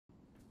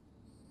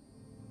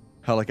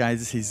Hello guys,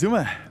 this is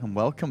Zuma and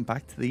welcome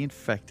back to the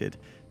Infected.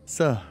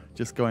 So,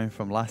 just going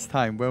from last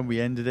time when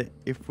we ended it,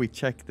 if we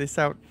check this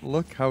out,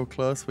 look how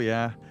close we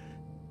are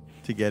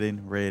to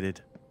getting raided.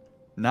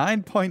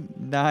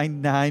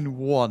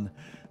 9.991.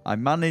 I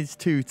managed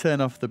to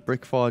turn off the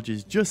brick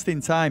forges just in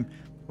time.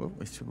 Oh,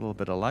 it's a little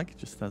bit of lag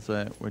just as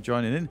we're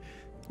joining in.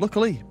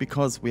 Luckily,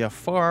 because we have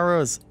 4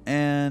 arrows,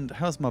 and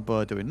how's my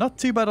bow doing? Not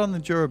too bad on the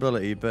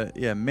durability, but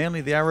yeah,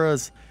 mainly the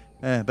arrows.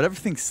 But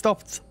everything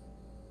stopped.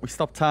 We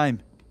stopped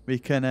time. We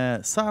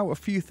can sort out a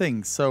few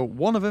things. So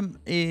one of them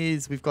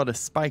is we've got a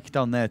spike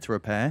down there to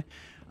repair.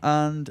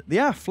 And they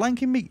are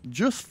flanking me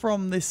just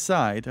from this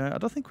side. I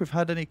don't think we've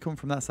had any come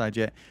from that side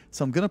yet.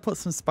 So I'm going to put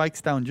some spikes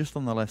down just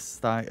on the left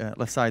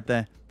side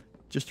there.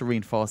 Just to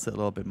reinforce it a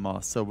little bit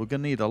more. So we're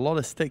going to need a lot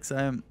of sticks.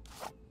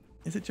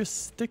 Is it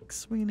just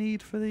sticks we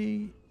need for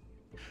the...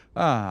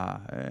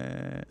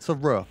 so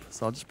rope.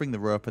 So I'll just bring the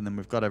rope and then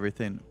we've got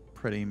everything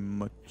pretty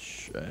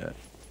much... there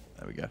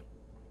we go.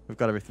 We've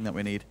got everything that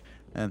we need.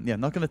 Yeah,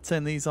 I'm not going to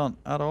turn these on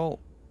at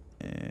all.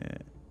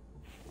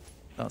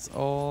 That's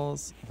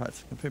ours. In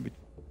fact, I can maybe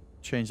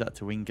change that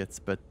to ingots,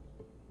 but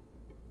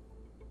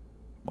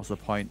what's the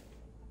point?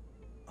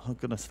 I'm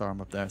going to store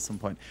them up there at some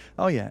point.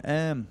 Oh,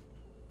 yeah.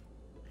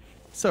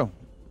 So,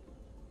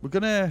 we're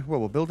going to... Well,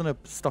 we're building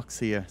up stocks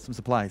here, some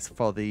supplies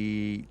for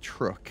the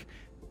truck.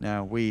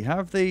 Now, we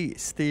have the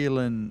steel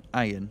and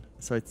iron.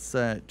 So, it's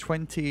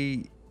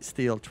 20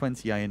 steel,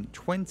 20 iron,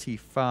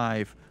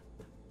 25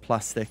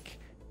 plastic,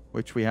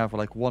 which we have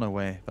like 1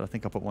 away, but I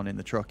think I'll put 1 in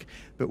the truck.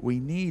 But we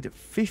need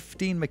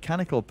 15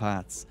 mechanical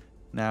parts.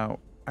 Now,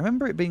 I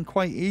remember it being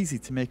quite easy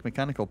to make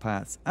mechanical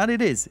parts, and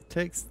it is.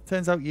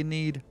 Turns out you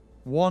need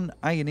 1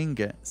 iron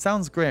ingot.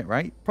 Sounds great,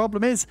 right?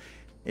 Problem is,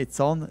 it's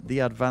on the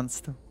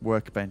advanced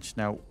workbench.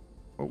 Now,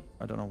 oh,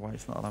 I don't know why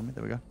it's not allowing me.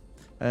 There we go.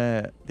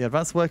 The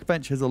advanced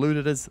workbench has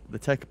eluded us. The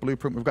tech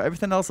blueprint. We've got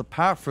everything else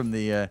apart from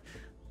the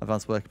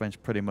advanced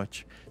workbench pretty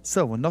much.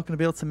 So we're not going to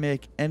be able to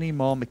make any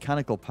more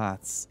mechanical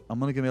parts.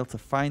 I'm only going to be able to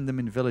find them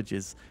in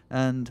villages.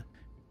 And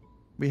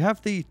we have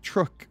the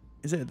truck.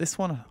 Is it this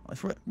one?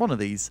 One of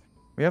these.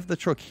 We have the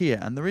truck here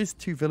and there is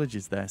 2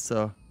 villages there.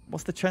 So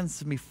what's the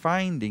chance of me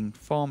finding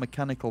 4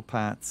 mechanical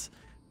parts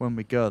when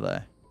we go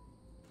there?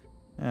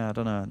 I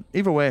don't know.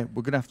 Either way,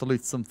 we're going to have to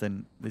loot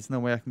something. There's no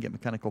way I can get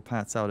mechanical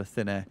parts out of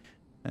thin air.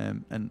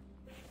 And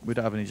we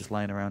don't have any just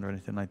lying around or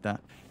anything like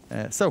that.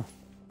 So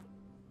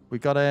we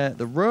got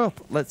the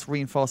rope. Let's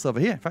reinforce over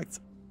here. In fact,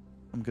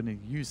 I'm going to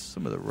use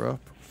some of the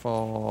rope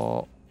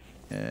for...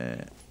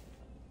 there,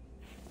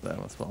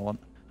 that's what I want.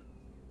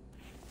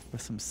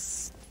 With some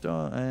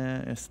stone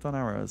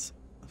arrows.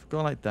 Let's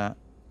go like that.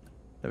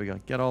 There we go.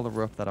 Get all the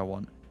rope that I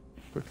want.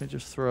 Quickly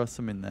just throw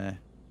some in there.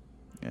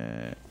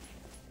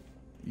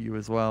 You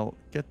as well.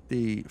 Get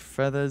the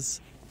feathers.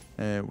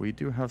 We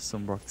do have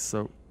some rocks,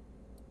 so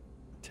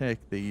take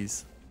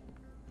these.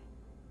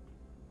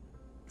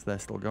 So they're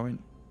still going.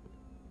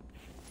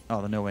 Oh,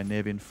 they're nowhere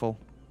near being full.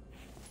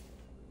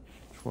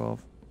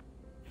 12.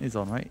 Is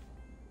on, right?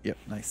 Yep,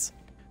 nice.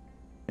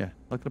 Yeah,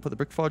 not going to put the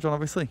brick forge on,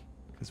 obviously,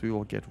 because we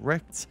will get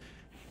wrecked.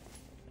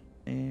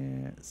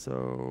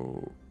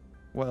 So,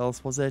 what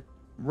else was it?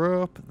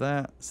 Rope,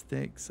 that,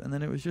 sticks, and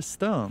then it was just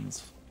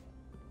stones.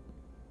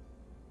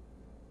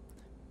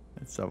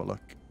 Let's have a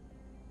look.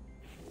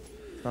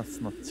 That's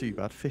not too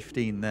bad.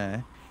 15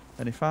 there.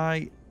 And if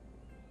I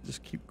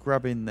just keep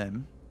grabbing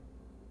them,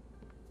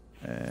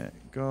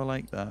 go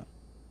like that.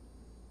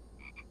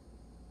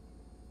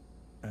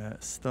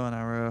 Stone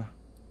arrow.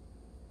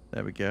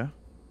 There we go.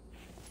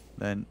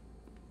 Then...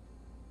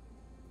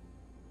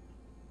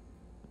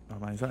 Oh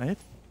man, is that it?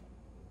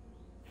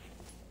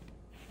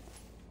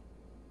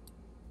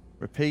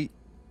 Repeat.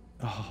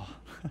 Oh,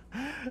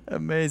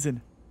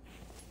 amazing.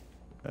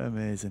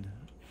 Amazing.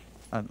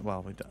 And,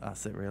 well,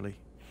 that's it really.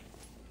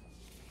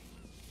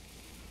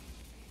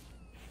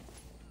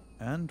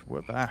 And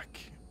we're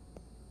back.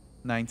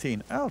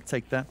 19. I'll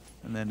take that.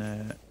 And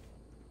then...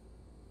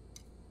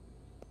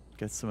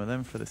 get some of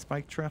them for the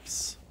spike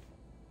traps.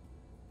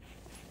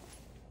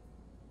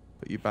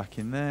 Put you back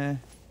in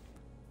there.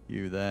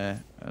 You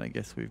there. And I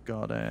guess we've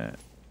got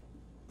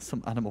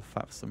some animal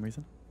fat for some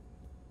reason.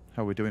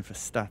 How are we doing for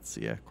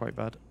stats? Yeah, quite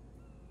bad.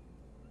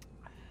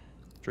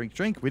 Drink,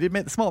 drink. We did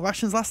make the small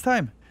rations last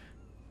time.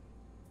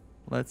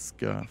 Let's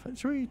go.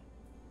 Should we...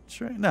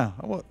 No,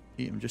 I won't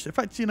eat them just... In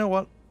fact, you know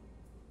what?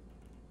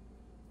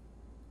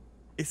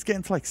 It's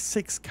getting to like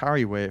 6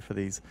 carry weight for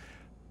these.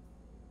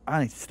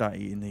 I need to start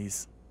eating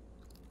these.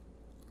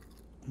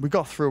 We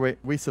got through it.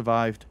 We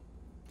survived.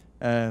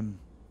 I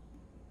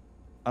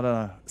don't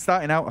know.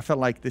 Starting out, I felt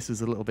like this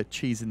was a little bit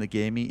cheese in the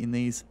game eating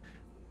these.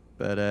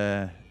 But,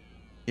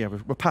 yeah,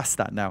 we're past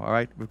that now, all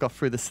right? We've got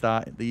through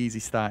the easy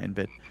starting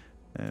bit.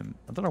 I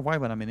don't know why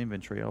when I'm in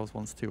inventory, it always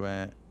wants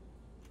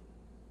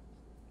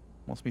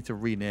me to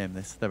rename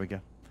this. There we go.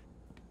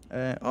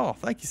 Oh,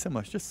 thank you so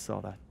much. Just saw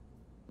that.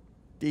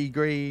 D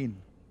Green.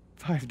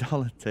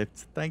 $5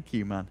 tips. Thank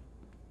you, man.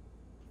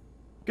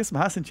 Get some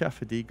Hassan chat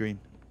for D Green.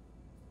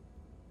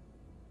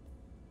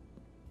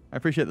 I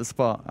appreciate the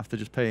support after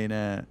just paying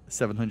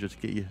 700 to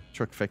get your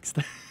truck fixed.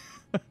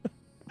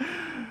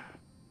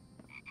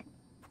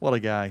 What a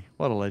guy.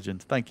 What a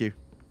legend. Thank you.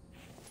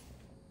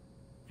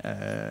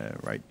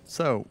 Right.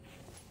 So,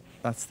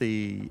 that's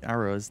the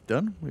arrows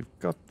done. We've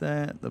got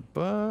the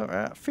bar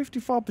at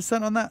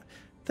 54% on that.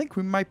 I think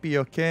we might be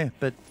okay,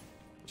 but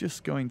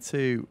just going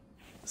to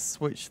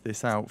switch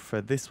this out for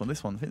this one.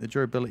 This one, I think the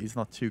durability is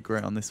not too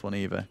great on this one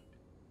either.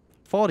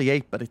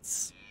 48, but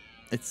it's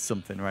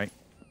something, right?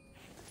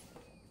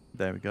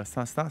 There we go.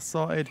 So that's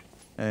sorted.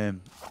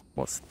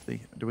 What's the...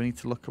 Do we need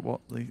to look at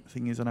what the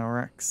thing is on our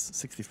axe?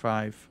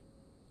 65.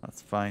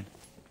 That's fine.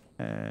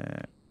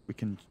 We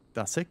can...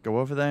 That's it. Go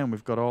over there and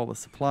we've got all the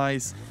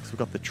supplies. So we've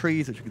got the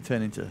trees, which we can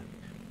turn into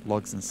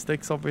logs and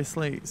sticks,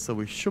 obviously. So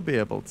we should be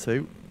able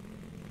to...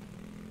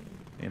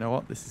 You know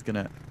what? This is going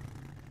to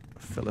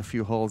fill a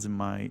few holes in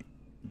my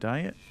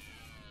diet.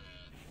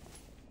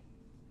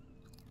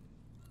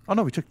 Oh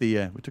no, we took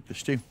the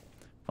stew.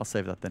 I'll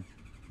save that then.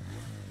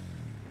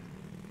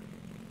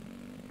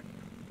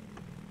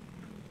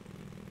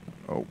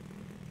 Oh,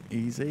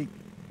 easy.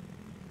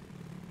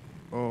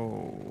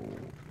 Oh,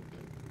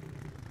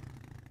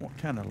 what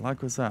kind of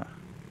lag was that?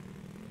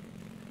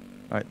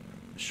 Right,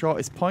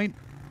 shortest point.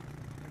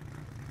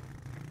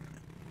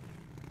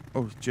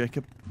 Oh,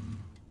 Jacob.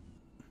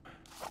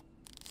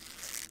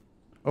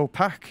 Oh,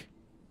 pack.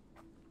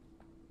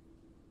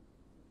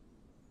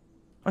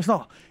 Oh, it's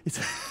not. It's.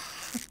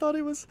 I thought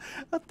it was.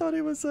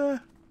 Oh,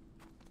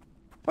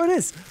 it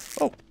is.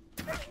 Oh.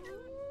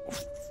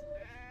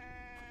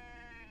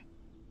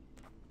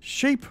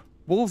 Sheep.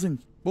 Wolf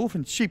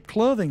in sheep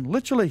clothing.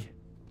 Literally.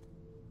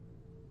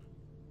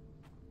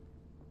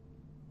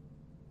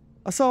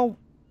 I saw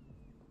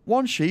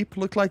one sheep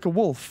look like a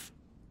wolf.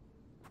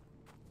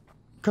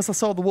 Because I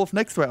saw the wolf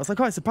next to it. I was like,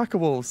 oh, it's a pack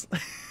of wolves.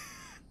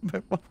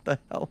 But what the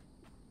hell?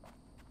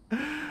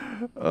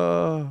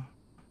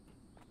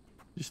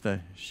 Just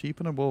a sheep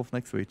and a wolf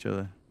next to each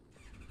other.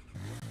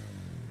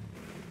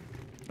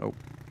 Oh,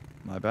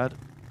 my bad.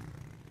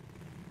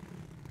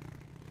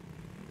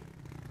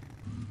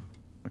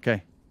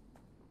 Okay.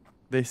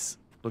 This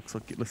looks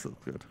good.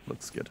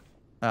 Looks good.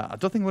 I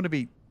don't think I want to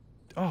be...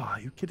 Oh, are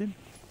you kidding?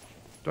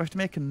 Do I have to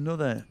make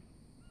another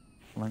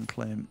land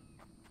claim?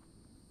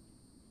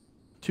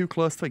 Too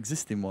close to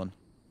existing one.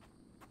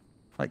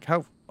 Like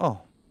how...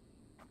 Oh.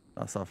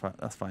 That's all fine.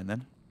 That's fine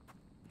then.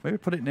 Maybe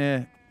put it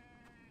near...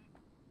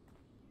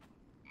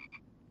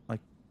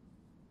 Like...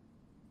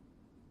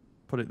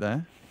 Put it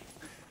there.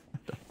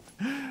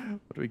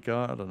 What do we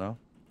got? I don't know.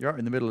 You're out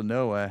in the middle of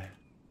nowhere.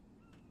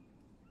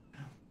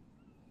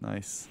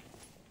 Nice.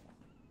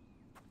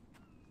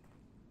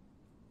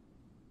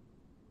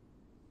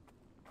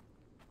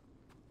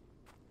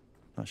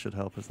 That should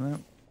help us now.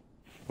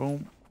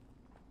 Boom.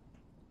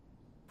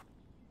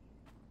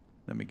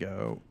 There we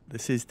go.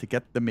 This is to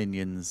get the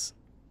minions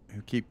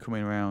who keep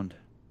coming around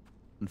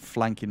and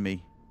flanking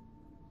me.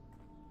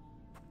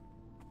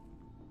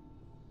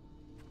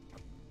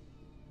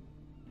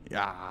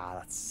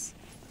 Yeah,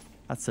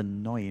 that's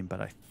annoying,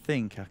 but I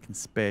think I can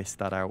space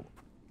that out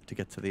to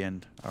get to the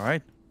end. All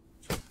right.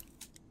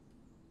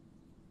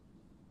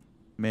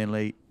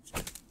 Mainly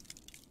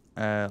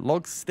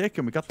log stick,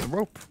 and we got the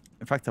rope.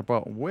 In fact, I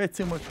bought way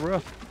too much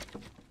rope.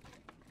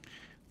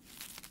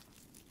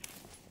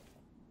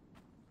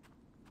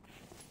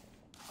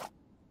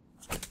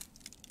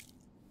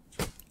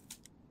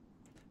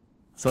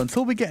 So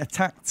until we get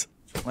attacked,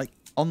 like,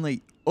 on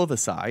the other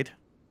side,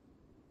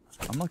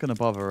 I'm not going to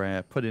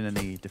bother putting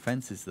any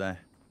defenses there.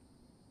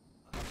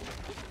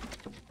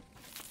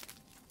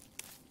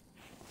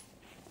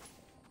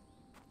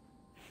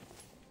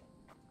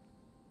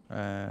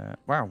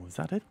 Wow, was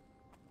that it?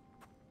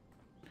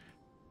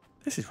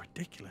 This is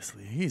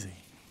ridiculously easy.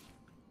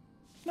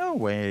 No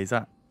way is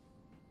that...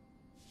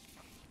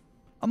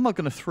 I'm not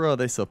going to throw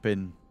this up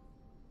in...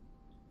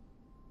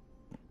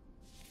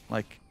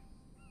 like...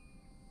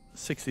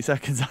 60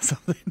 seconds or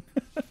something.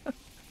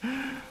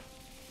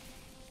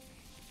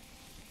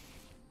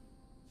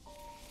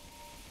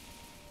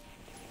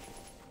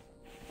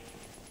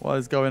 What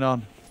is going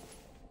on?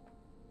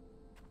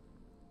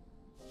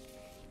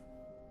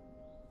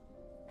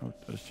 Oh,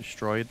 I just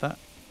destroyed that.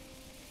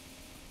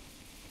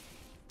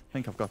 I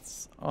think I've got...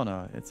 Oh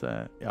no, it's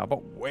yeah, I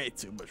bought way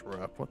too much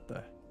rope. What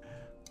the...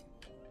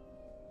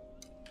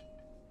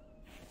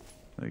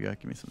 There we go,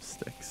 give me some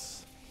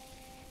sticks.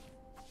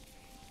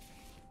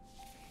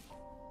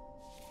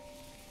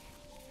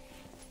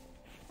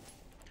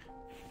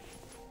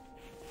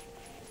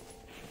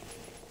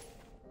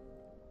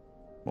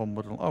 One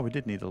wooden... Oh, we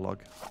did need a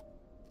log.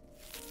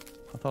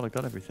 I thought I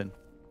got everything.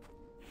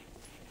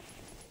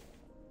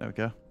 There we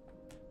go.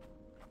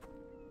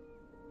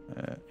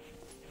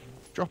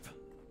 Drop.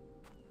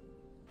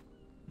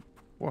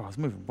 Whoa, I was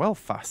moving well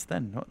fast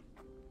then. What?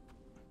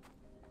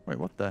 Wait,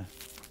 what the?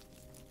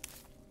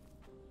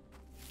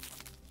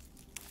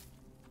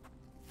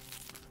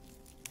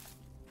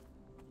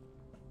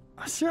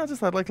 I sure I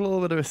just had like a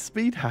little bit of a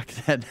speed hack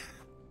then.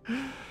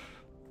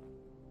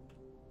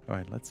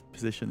 Alright, let's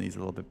position these a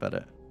little bit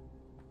better.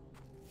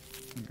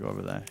 Go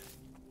over there.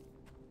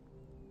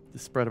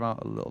 Just spread them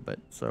out a little bit.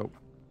 So,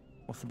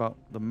 what's about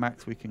the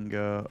max we can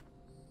go?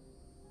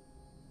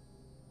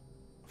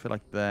 I feel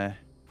like there.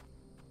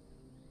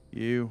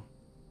 You.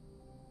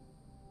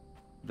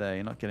 There,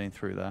 you're not getting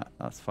through that.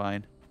 That's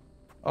fine.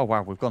 Oh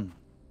wow, we've gone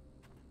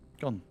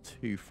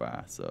too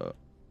far, so.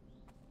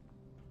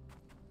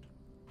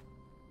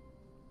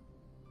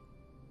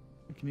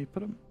 Can you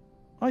put them?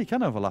 Oh, you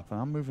can overlap them.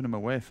 I'm moving them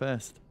away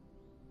first.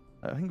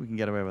 I think we can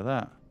get away with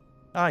that.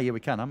 Ah, yeah, we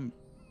can. I'm,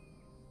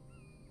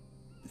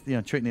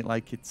 treating it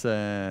like it's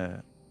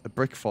a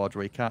brick forge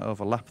where you can't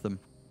overlap them.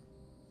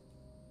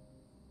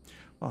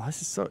 Oh,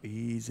 this is so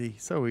easy.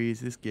 So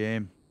easy, this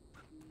game.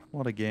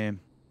 What a game.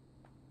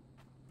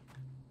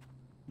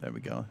 There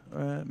we go.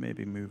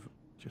 Maybe move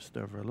just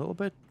over a little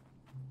bit.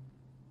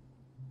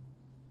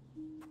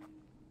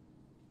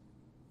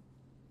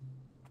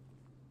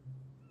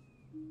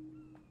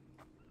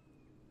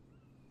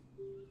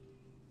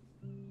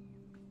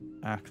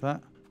 Arc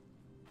that.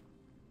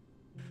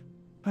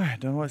 I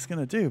don't know what it's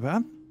going to do, but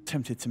I'm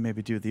tempted to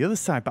maybe do the other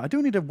side. But I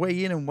do need a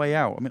way in and way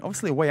out. I mean,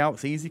 obviously a way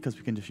out's easy because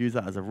we can just use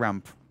that as a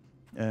ramp.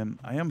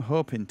 I am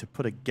hoping to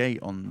put a gate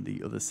on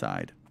the other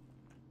side.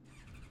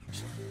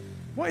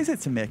 What is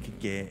it to make a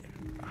gate?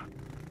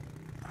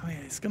 Oh yeah,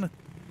 it's going to...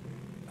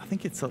 I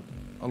think it's a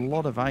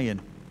lot of iron.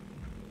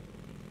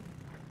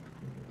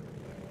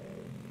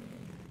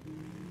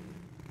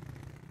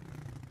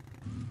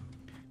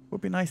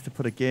 Would be nice to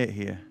put a gate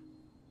here.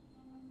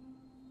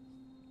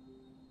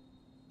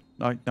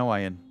 No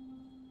iron.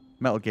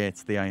 Metal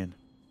gates, the iron.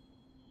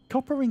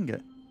 Copper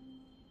ingot.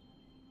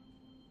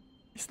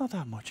 It's not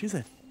that much, is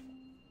it?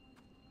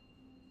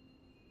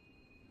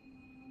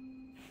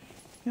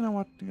 You know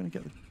what? I'm gonna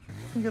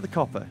get the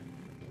copper.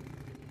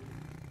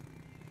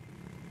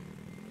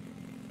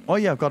 Oh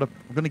yeah, I'm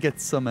gonna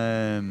get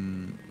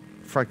some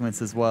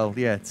fragments as well.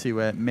 Yeah,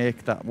 to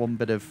make that one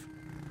bit of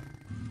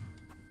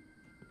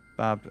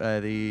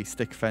the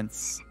stick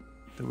fence.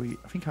 I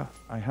think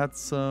I had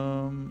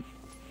some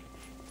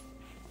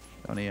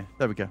down here.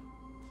 There we go.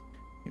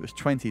 It was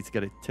 20 to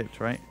get it tipped,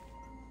 right?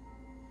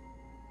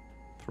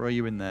 Throw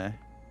you in there.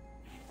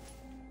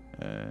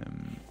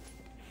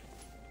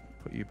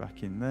 Put you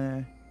back in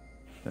there.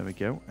 There we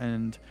go.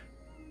 And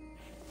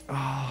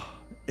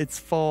it's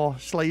 4.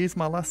 Shall I use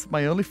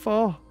my only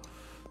 4?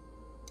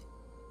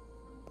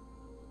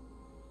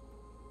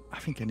 I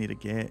think I need a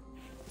gate.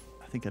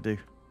 I think I do.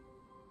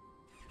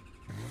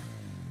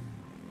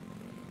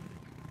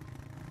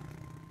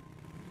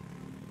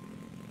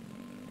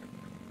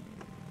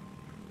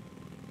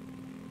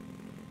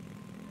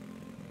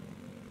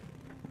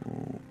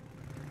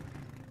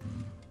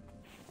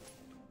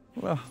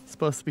 Well, it's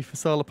supposed to be for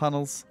solar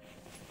panels.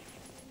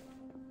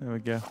 There we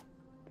go.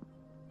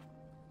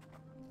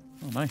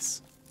 Oh,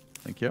 nice.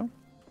 Thank you.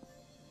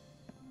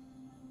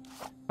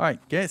 Alright,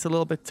 gate's a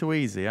little bit too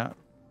easy.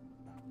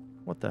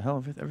 What the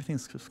hell?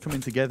 Everything's just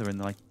coming together in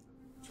like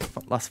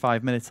last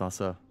 5 minutes or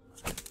so.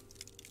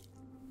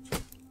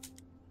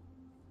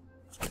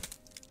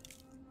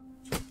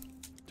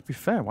 To be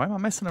fair, why am I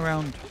messing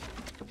around?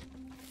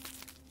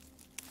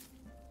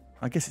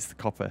 I guess it's the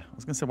copper. I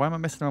was going to say, why am I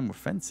messing around with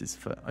fences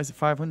for... Is it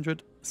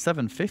 500?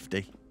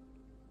 750.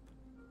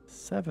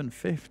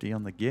 750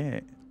 on the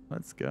gate.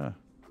 Let's go.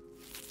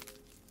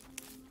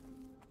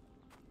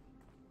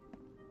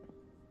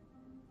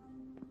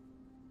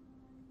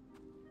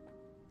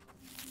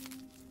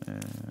 I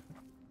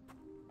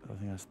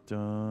think that's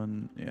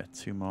done. Yeah,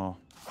 2 more.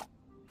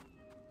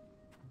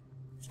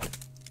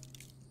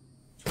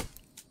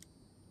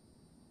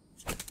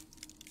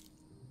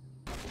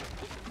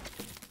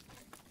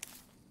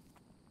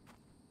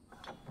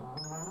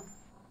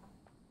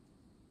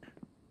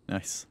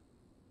 Nice.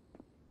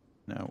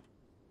 Now,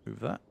 move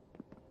that.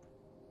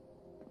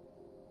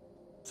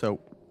 So,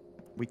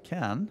 we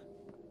can...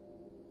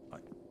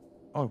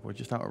 Oh, we're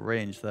just out of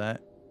range there.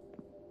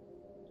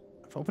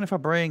 Open if I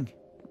bring...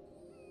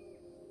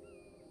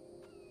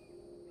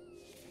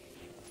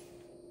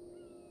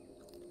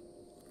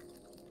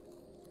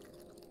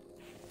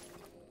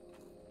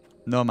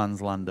 No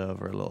man's land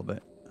over a little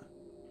bit.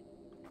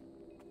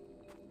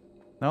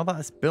 Now that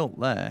it's built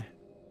there...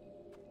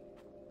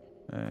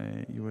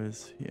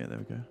 Yeah, there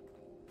we go.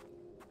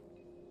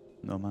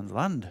 No man's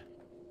land.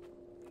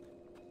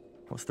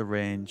 What's the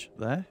range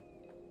there?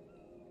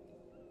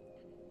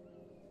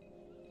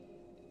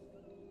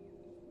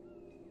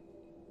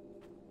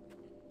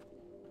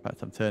 In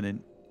fact, I'm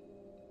turning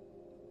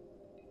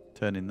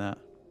that.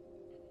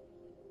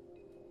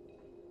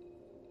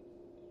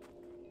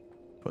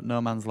 Put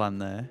no man's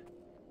land there.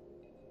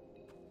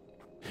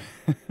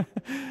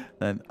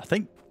 Then I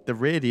think the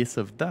radius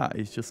of that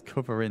is just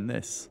covering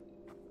this.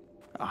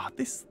 Ah,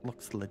 this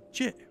looks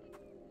legit.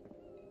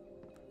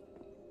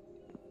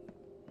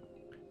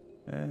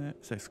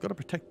 So it's got to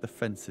protect the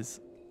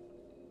fences.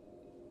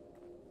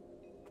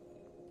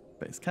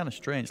 But it's kind of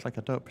strange, like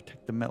I don't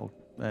protect the metal,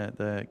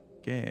 the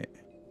gate.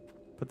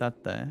 Put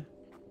that there.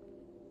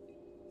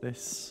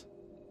 This.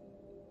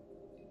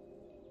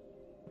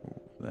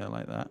 Ooh, there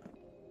like that.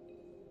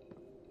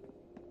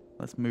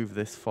 Let's move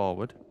this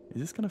forward.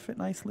 Is this going to fit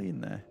nicely in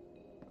there?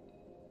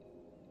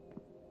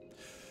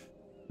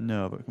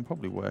 No, but we can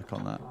probably work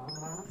on that.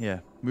 Yeah,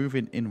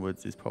 moving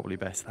inwards is probably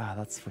best. Ah,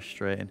 that's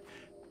frustrating.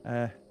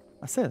 I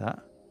say that.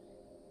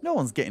 No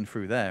one's getting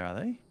through there, are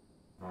they?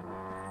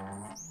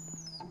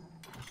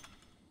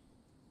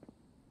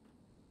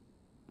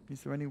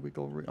 Is there any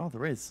wiggle room? Oh,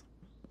 there is.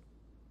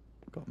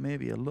 Got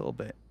maybe a little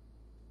bit.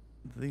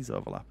 These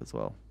overlap as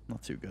well.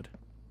 Not too good.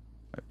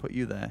 Right, put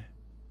you there.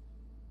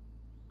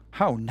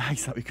 How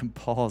nice that we can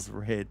pause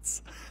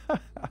raids.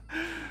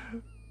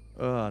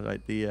 Oh, right.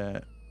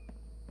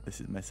 This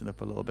is messing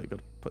up a little bit. Got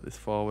to put this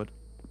forward.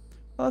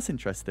 Oh, that's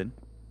interesting.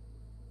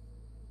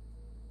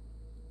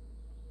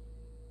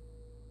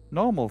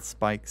 Normal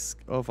spikes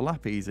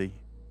overlap easy.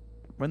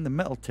 When the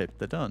metal tipped,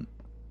 they're done.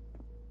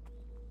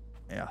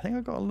 Yeah, I think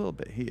I've got a little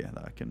bit here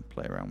that I can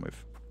play around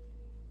with.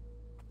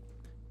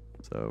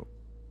 So.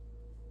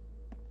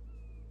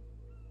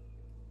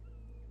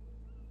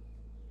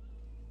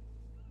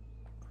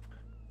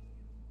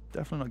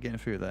 Definitely not getting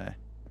through there.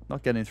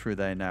 Not getting through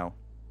there now.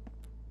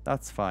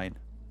 That's fine.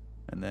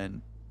 And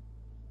then.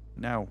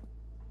 Now.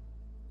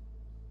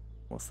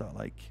 What's that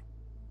like?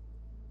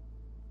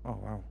 Oh,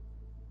 wow.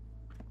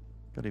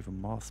 Got even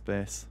more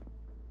space.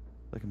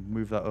 I can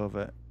move that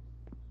over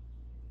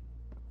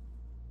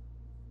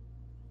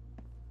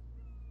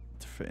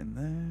to fit in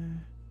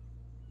there.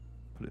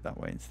 Put it that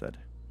way instead.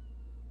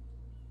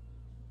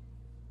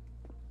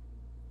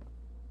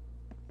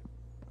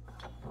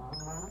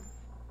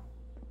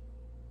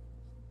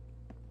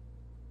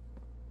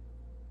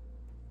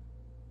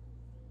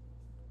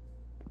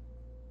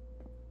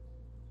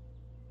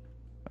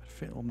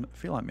 I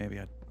feel like maybe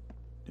I'd...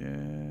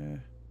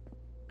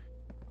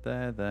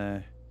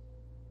 There.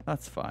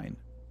 That's fine.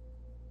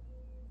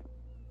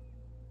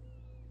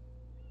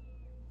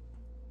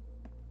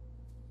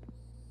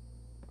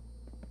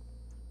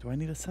 Do I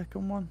need a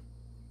second one?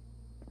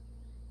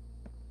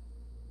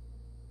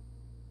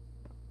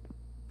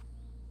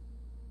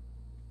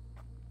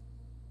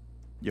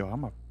 Yo,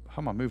 how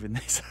am I moving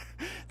this?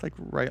 It's like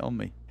right on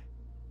me.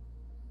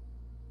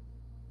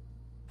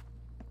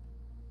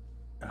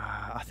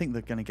 I think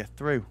they're gonna get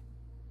through.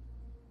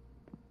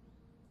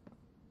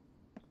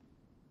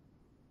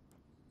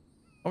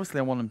 Obviously,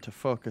 I want them to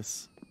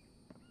focus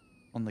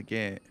on the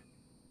gate.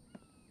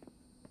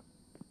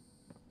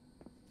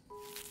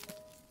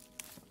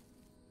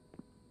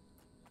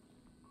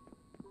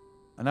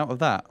 And out of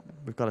that,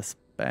 we've got a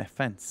spare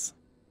fence.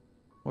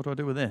 What do I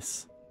do with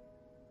this?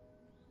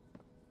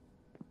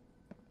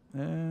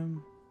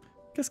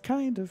 Guess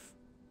kind of.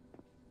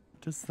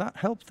 Does that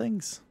help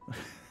things? I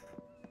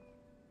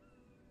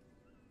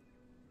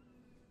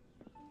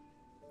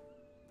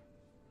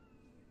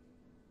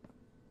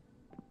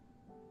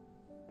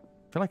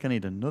feel like I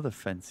need another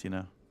fence, you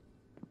know,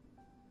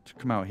 to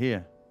come out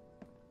here.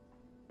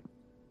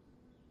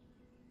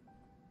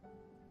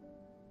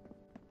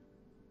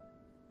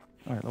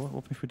 Alright,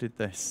 what if we did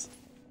this?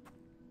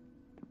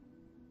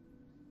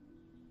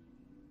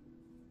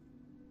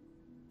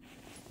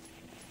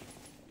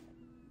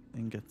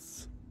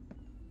 Ingots.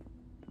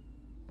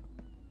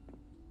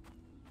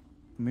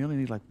 And we only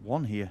need like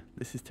one here.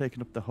 This is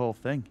taking up the whole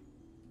thing.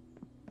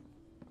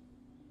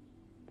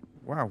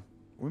 Wow. Are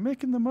we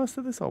making the most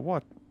of this or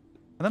what?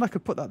 And then I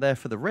could put that there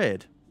for the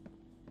raid.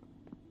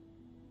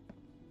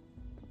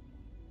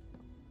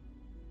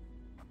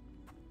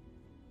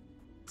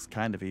 It's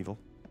kind of evil.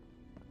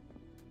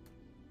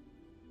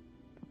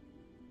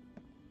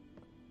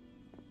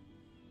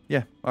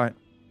 Yeah, alright.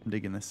 I'm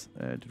digging this.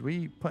 Did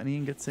we put any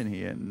ingots in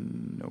here?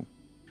 No.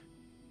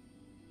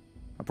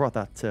 I brought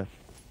that to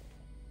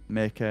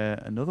make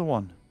another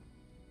one.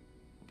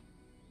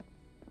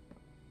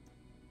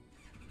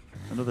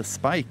 Another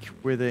spike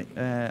with it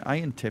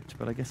iron tipped,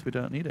 but I guess we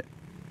don't need it.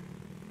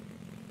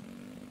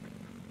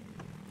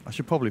 I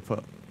should probably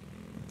put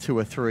 2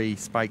 or 3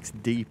 spikes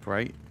deep,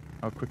 right?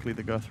 How quickly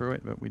they go through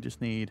it, but we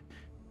just need...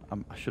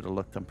 I should have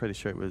looked. I'm pretty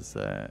sure it was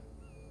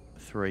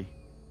 3.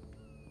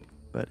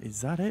 But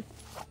is that it?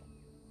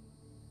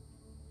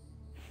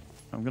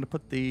 I'm going to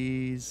put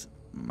these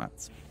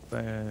mats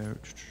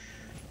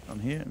on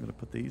here. I'm going to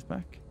put these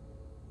back.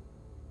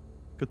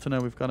 Good to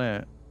know we've got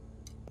a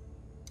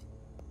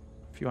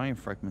few iron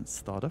fragments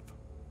stored up.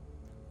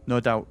 No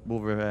doubt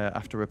we'll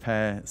have to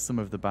repair some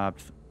of the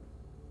barbed...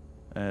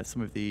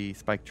 some of the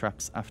spike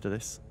traps after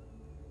this.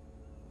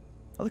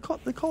 Oh,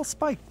 they're called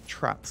spike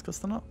traps because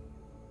they're not...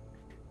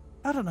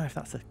 I don't know if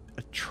that's a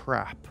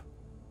trap.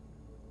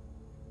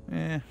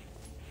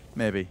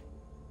 Maybe.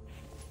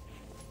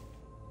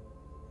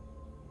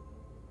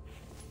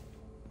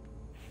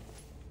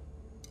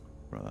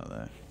 Put that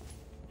there.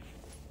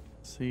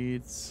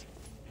 Seeds.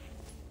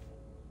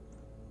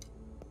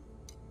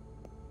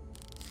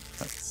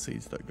 That's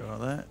seeds that go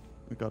there.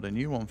 We got a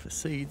new one for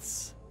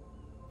seeds.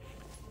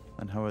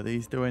 And how are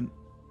these doing?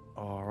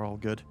 Oh, all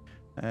good.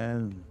 We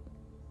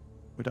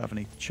don't have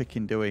any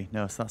chicken, do we?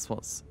 No, so that's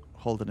what's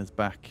holding us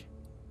back.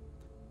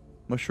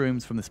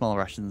 Mushrooms from the small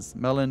rations.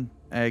 Melon,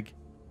 egg,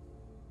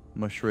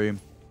 mushroom.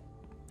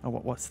 Oh,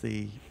 what's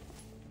the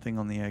thing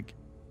on the egg.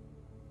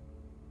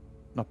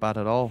 Not bad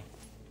at all.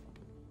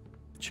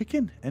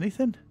 Chicken?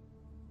 Anything?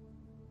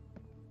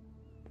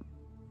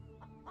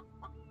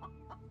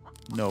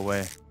 No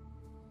way.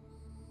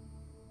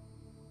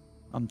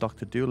 I'm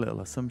Dr. Doolittle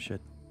or some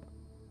shit.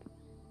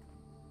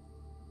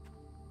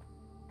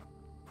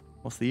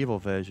 What's the evil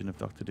version of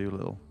Dr.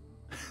 Doolittle?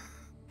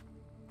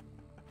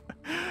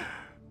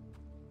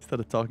 Instead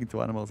of talking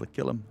to animals, I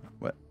kill them.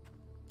 What?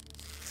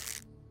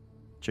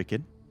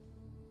 Chicken?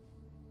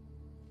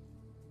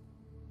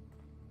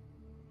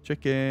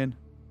 Chicken?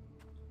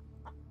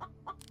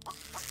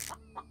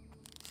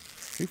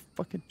 You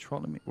fucking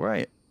trolling me? Where are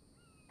you?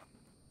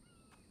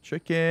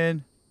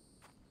 Chicken?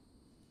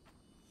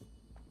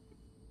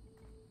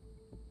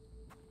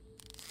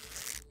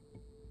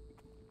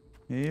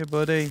 Here,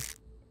 buddy.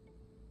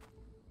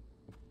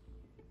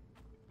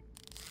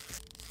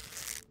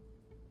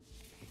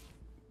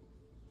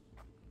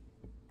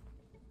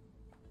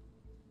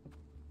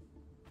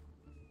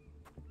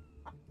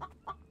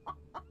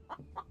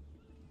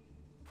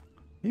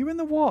 Are you in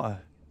the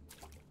water?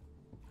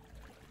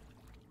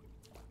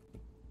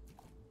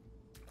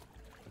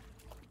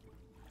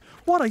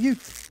 What are you?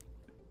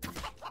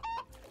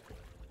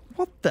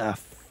 What the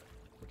f...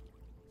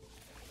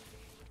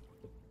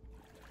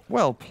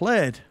 Well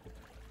played.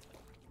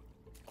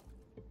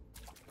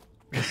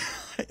 I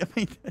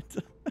mean...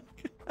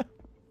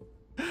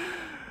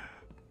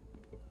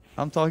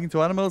 I'm talking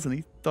to animals and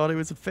he thought it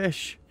was a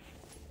fish.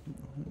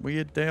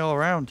 Weird day all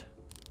around.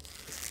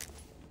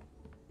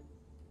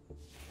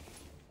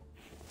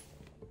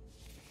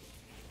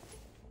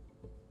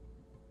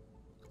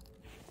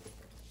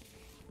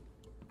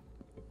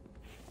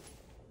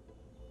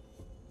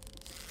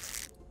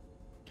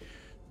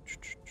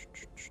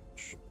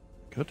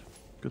 Good.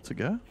 Good to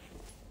go.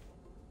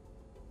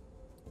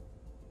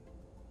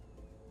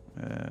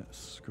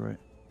 Screw it.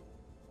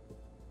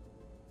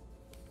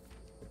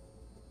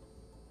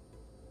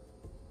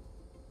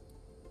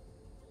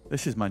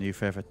 This is my new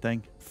favourite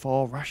thing.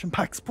 4 ration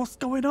packs. What's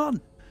going on?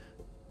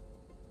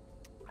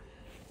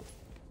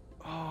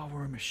 Oh,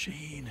 we're a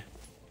machine.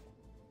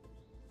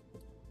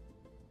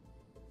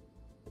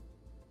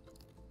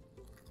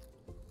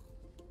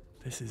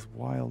 This is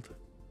wild.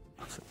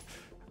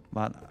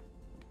 Man,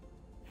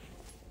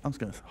 I'm just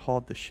going to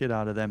hoard the shit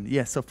out of them.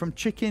 Yeah, so from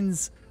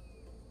chickens,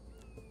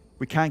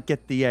 we can't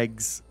get the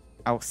eggs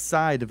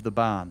outside of the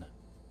barn.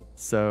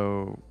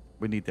 So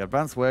we need the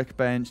advanced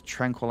workbench,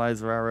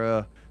 tranquilizer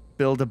arrow,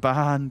 build a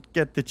barn,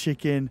 get the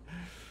chicken,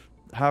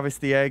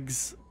 harvest the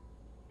eggs.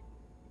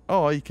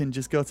 Or you can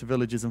just go to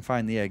villages and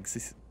find the eggs.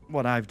 This is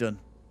what I've done.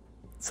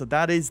 So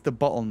that is the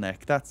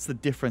bottleneck. That's the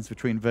difference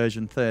between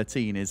version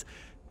 13 is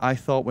I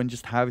thought when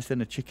just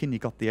harvesting a chicken, you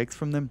got the eggs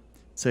from them.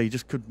 So you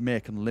just could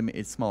make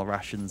unlimited small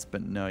rations,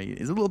 but no,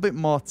 there's a little bit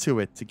more to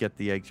it to get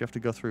the eggs. You have to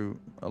go through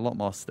a lot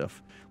more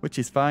stuff, which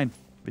is fine,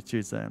 which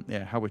is,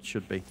 yeah, how it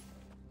should be.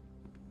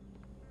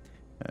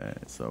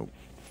 So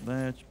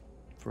there,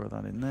 throw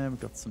that in there. We've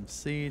got some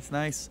seeds,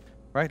 nice.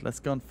 Right, let's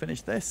go and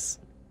finish this.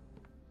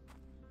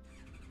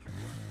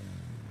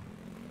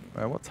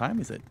 What time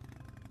is it?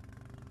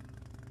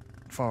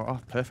 Oh,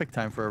 perfect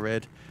time for a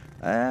raid.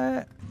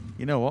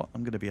 You know what?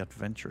 I'm going to be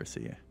adventurous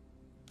here.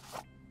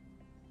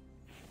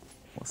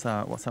 What's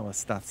our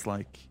stats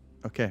like?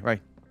 Okay,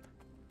 right.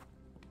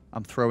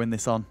 I'm throwing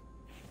this on.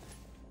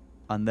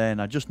 And then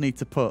I just need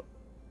to put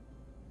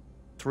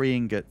 3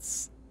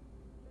 ingots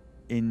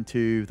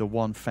into the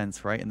 1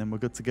 fence, right? And then we're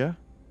good to go.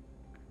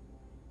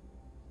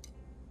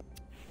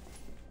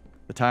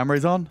 The timer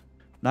is on.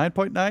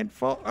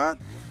 9.94.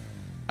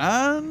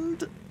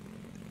 And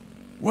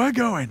we're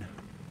going.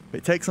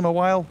 It takes them a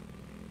while.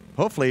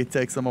 Hopefully it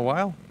takes them a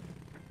while.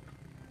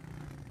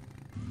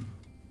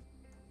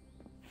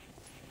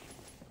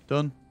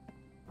 Done.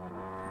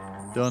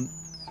 Done.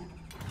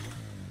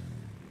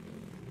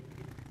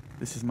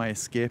 This is my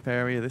escape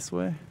area this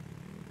way.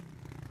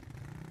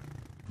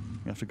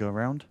 You have to go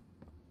around.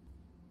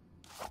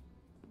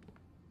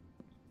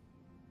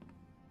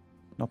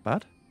 Not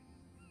bad.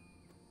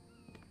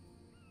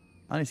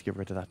 I need to get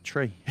rid of that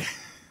tree.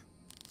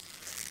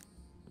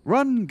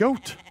 Run,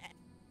 goat!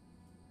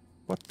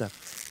 What the...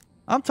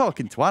 I'm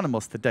talking to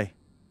animals today.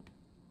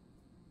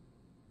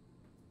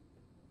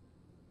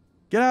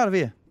 Get out of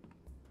here.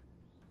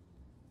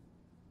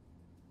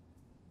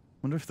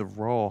 Wonder if the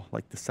roar,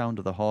 like the sound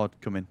of the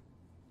horde coming.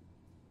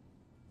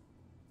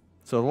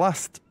 So the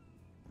last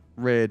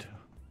raid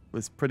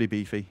was pretty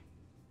beefy.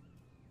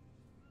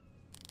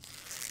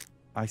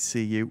 I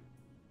see you.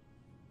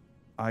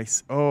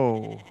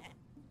 Oh.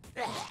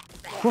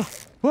 Whoa,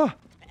 whoa.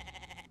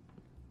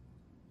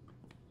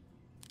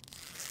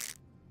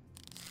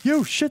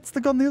 Yo, shit's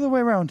gone the other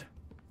way around.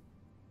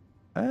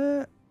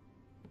 What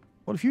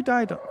if you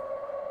died?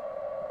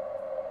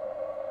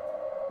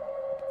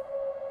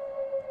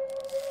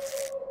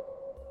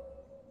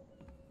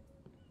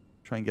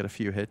 Try and get a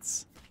few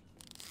hits.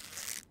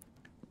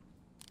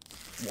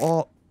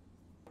 What?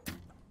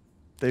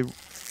 That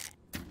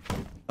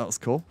was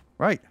cool.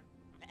 Right.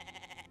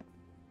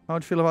 How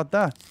would you feel about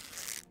that?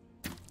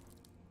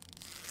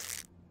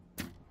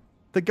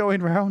 They're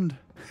going round.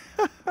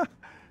 Am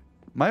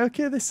I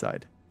okay this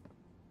side?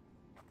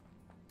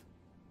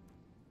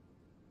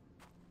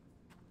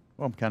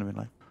 Oh, I'm kind of in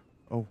like...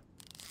 Oh.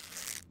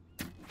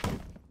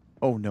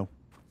 Oh, no.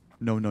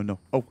 No, no, no.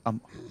 Oh,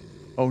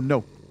 oh,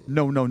 no.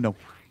 No, no, no.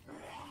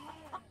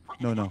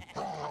 No, no.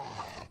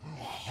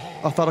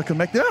 I thought I could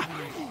make that.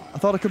 I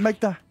thought I could make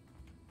that.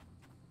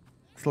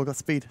 Still got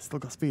speed. Still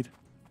got speed.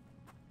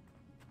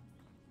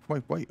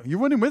 Wait, wait. Are you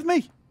running with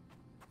me?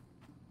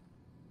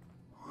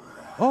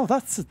 Oh,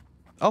 that's...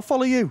 I'll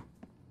follow you.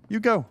 You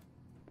go.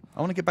 I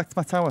want to get back to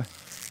my tower.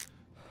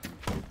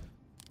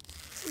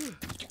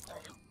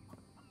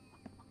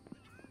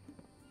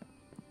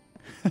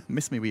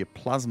 Miss me with your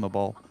plasma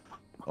ball.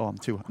 Oh, I'm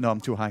too... No,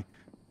 I'm too high.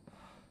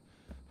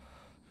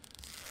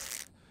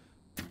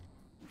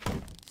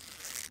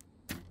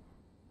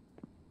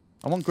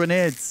 I want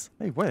grenades.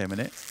 Hey, wait a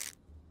minute.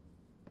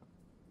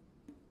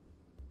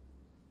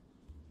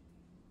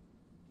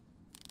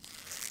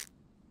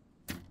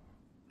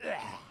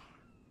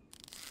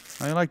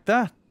 How you like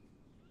that?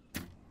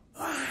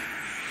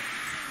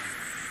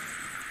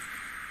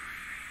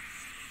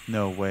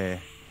 No way.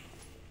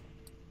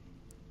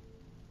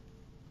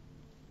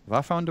 Have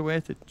I found a way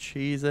to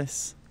cheese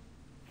this?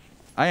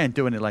 I ain't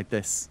doing it like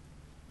this.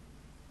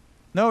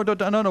 No,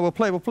 no. We'll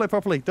play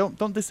properly.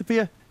 Don't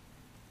disappear.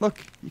 Look,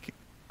 you can.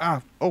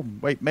 Ah, oh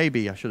wait,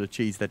 maybe I should have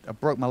cheesed it. I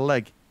broke my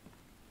leg.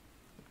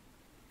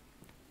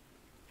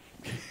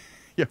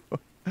 Yo.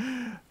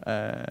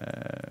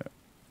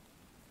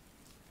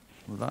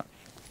 With that,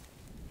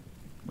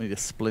 we need a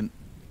splint.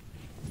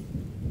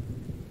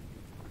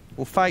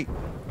 We'll fight.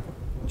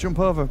 Jump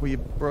over with your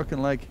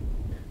broken leg.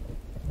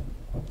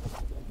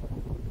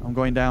 I'm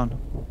going down.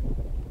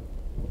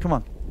 Come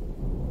on.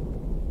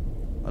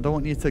 I don't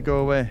want you to go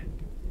away.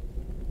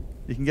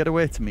 You can get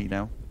away to me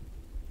now.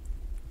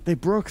 They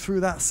broke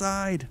through that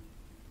side.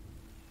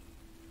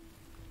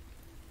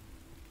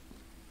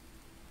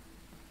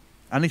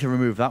 I need to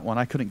remove that one.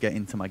 I couldn't get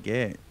into my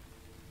gate.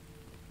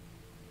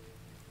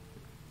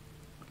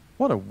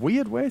 What a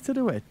weird way to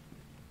do it.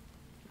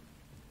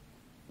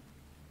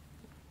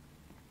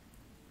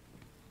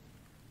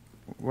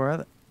 Where are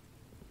they?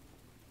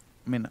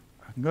 I mean,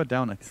 I can go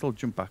down. I can still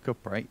jump back up,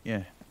 right?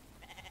 Yeah.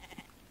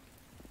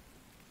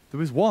 There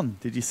was one.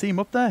 Did you see him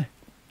up there?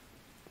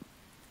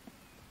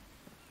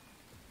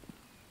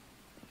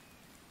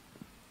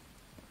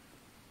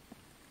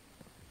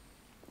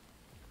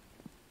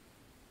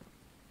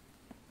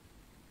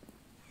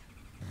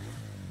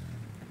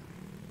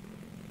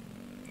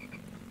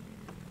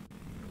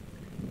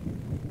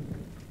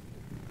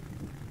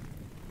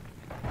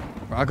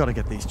 I gotta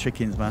get these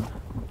chickens, man.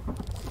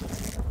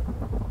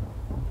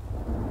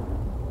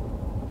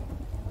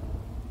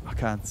 I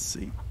can't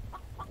see.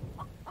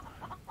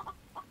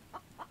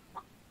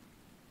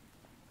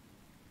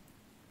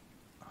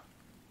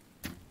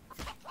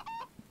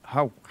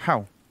 How?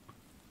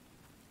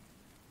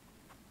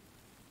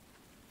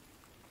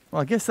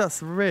 Well, I guess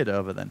that's the raid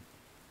over then.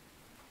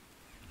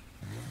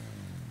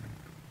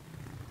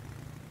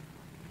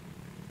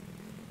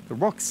 The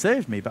rocks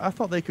saved me, but I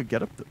thought they could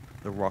get up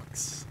the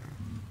rocks.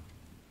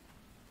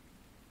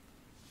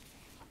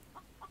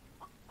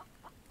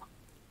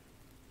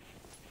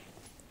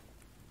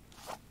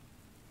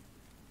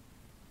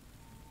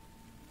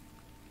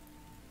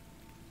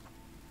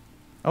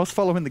 I was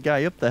following the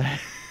guy up there.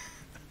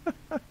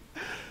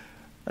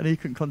 And he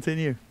couldn't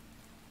continue.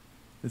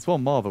 There's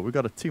one more, but we've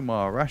got 2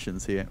 more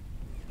rations here.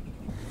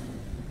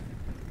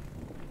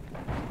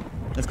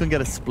 Let's go and get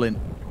a splint.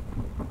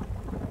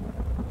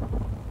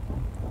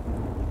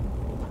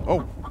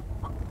 Oh!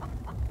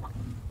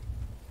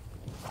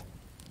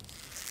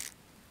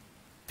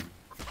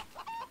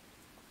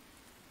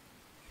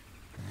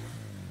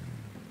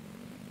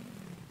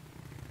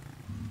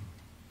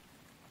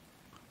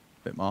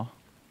 Bit more.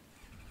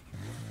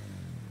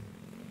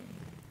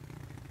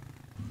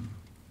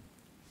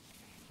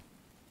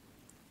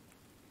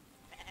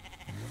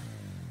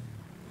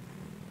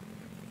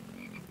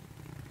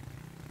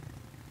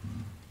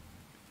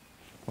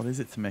 What is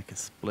it to make a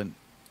splint?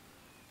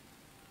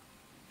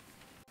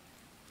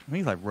 I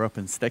think it's like rope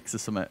and sticks or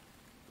something.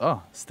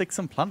 Oh, sticks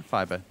and plant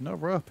fiber. No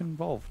rope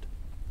involved.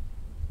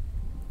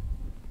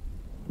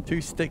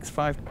 2 sticks,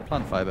 5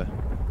 plant fiber.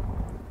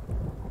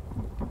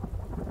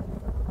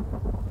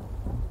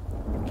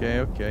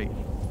 Okay.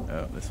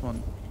 Oh, this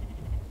one.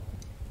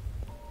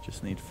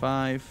 Just need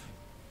 5.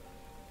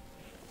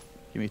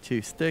 Give me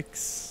 2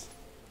 sticks.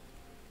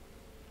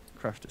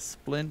 Craft a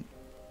splint.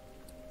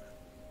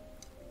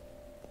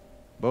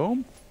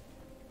 Boom.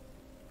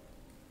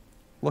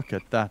 Look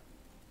at that.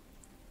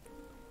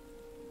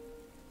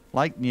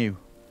 Like new.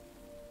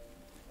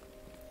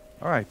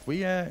 Alright, we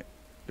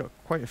got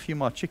quite a few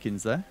more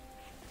chickens there.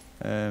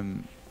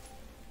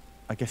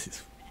 I guess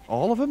it's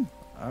all of them?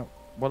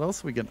 What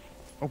else are we going to...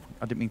 Oh,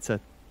 I didn't mean to...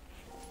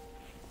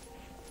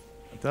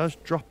 Did I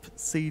just drop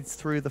seeds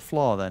through the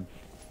floor then?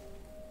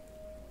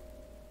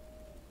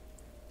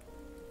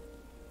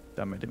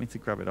 Damn it, I didn't mean to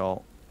grab it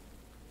all.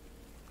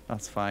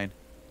 That's fine.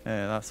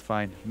 That's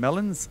fine.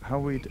 Melons, how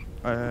we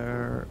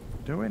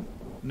doing?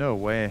 No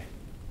way.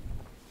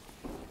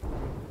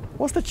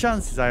 What's the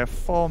chances I have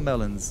 4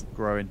 melons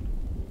growing?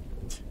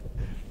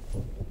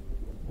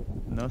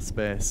 No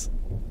space.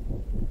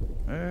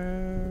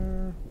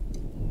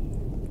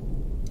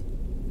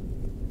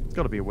 There's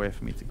got to be a way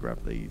for me to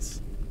grab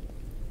these.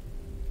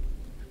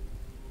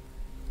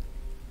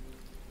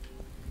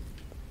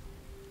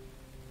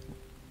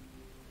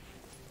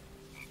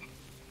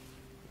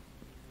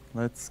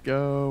 Let's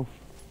go.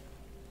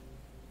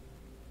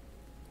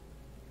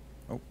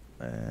 Oh,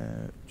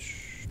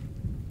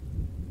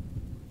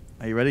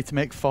 are you ready to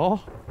make 4?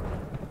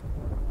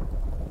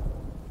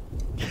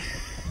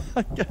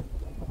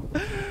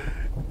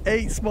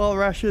 8 small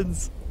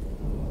rations.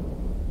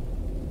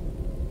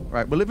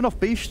 Right, we're living off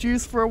beef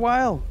stews for a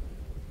while,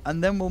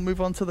 and then we'll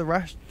move on to the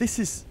ration. This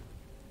is...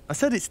 I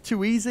said it's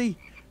too easy.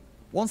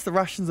 Once the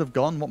rations have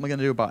gone, what am I going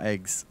to do about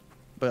eggs?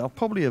 But I'll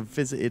probably have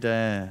visited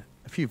a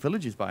few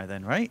villages by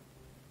then, right?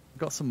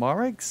 Got some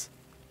more eggs.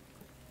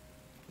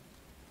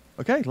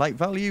 Okay, light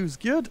value's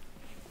good.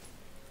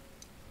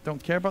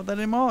 Don't care about that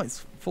anymore.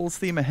 It's full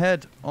steam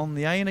ahead on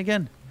the iron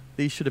again.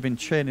 These should have been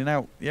churning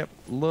out. Yep,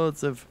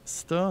 loads of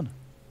stone.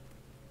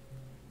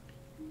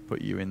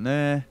 Put you in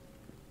there.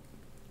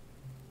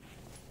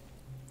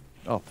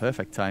 Oh,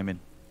 perfect timing.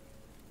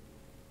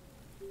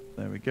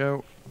 There we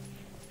go.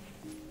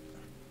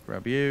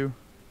 Grab you.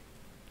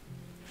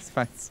 In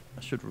fact,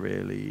 I should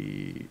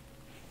really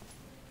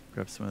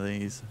grab some of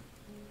these.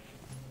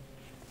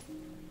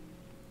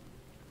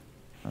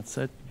 That's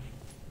it.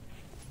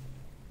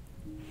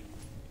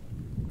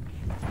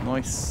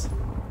 Nice.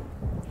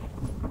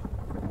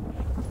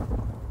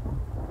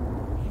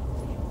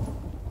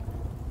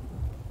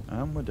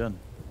 And we're done.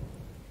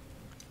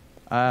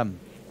 I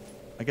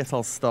guess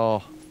I'll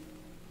store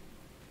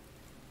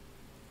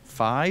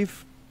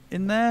 5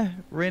 in there.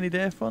 Rainy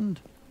day fund.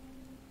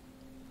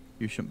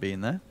 You shouldn't be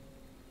in there.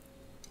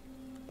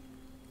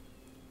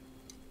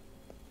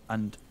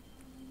 And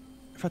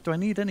in fact, do I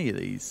need any of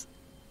these?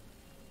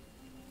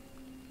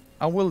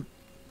 I will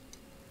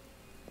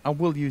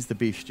use the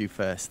beef stew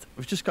first.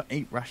 We've just got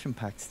 8 ration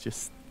packs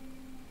just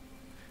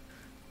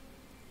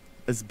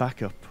as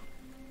backup.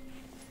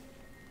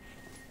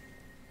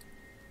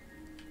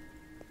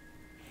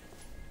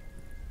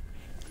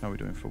 How are we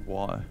doing for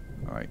water?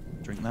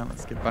 Alright, drink that.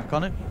 Let's get back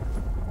on it.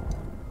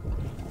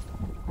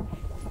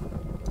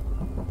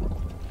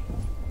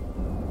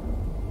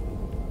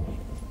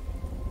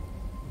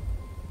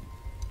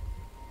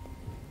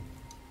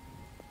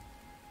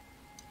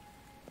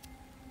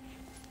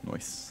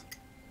 Nice.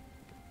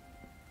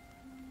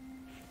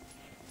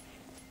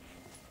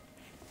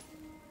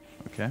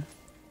 Okay.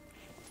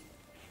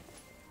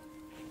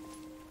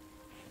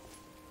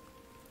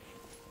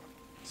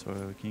 So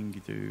we can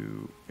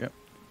do, yep,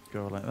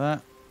 go like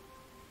that.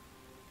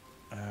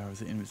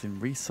 Was it in, it's in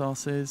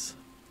resources?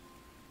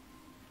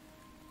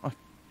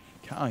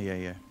 Oh,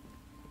 yeah.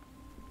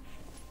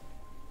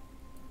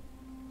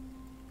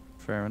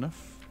 Fair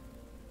enough.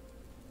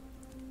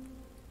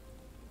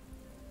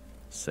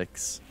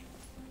 6.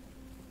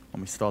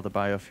 And we store the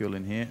biofuel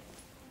in here.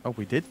 Oh,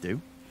 we did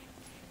do.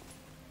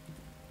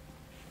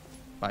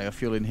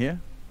 Biofuel in here.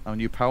 Our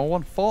new power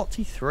one.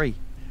 43.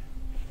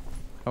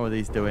 How are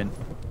these doing?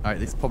 Alright,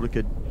 this probably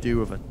could do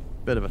with a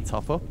bit of a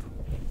top up.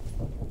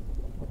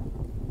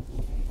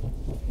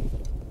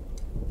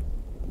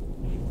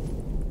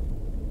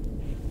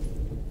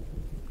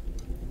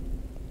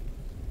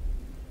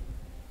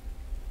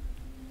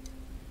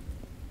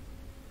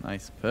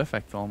 Nice.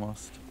 Perfect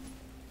almost.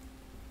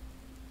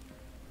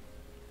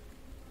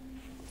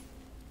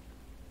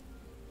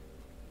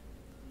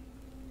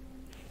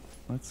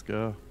 Let's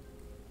go.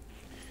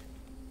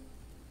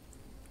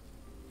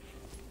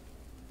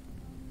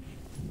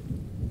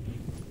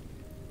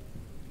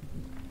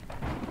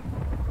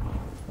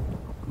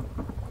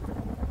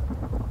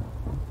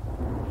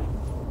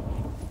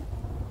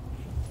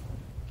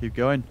 Keep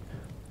going.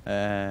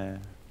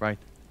 Right.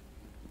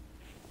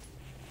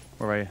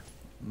 Where are you?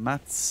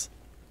 Mats.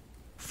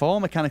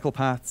 4 mechanical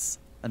parts,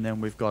 and then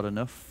we've got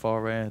enough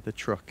for the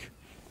truck.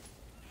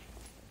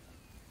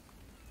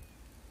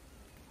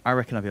 I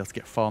reckon I'll be able to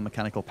get 4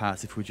 mechanical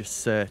parts if we just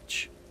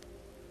search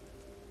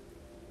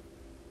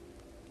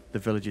the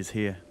villages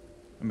here,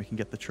 and we can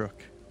get the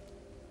truck.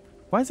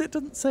 Why is it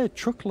doesn't say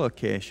truck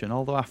location,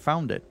 although I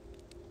found it?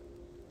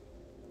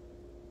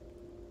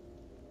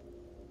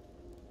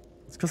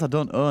 It's because I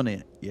don't own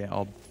it yet,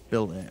 or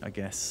built it, I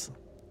guess.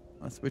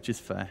 Which is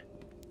fair.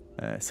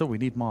 So we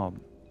need more.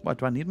 What,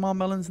 do I need more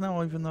melons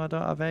now, even though I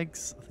don't have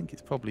eggs? I think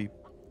it's probably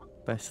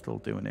best still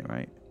doing it,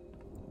 right?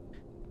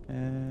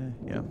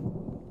 Yeah.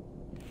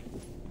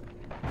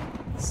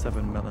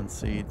 7 melon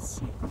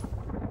seeds.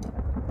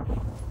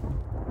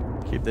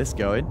 Keep this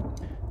going.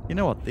 You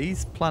know what?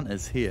 These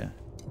planters here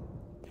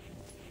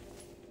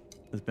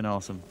has been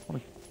awesome.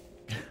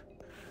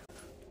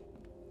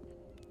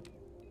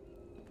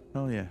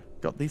 Oh yeah.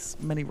 Got these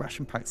many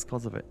ration packs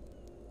because of it.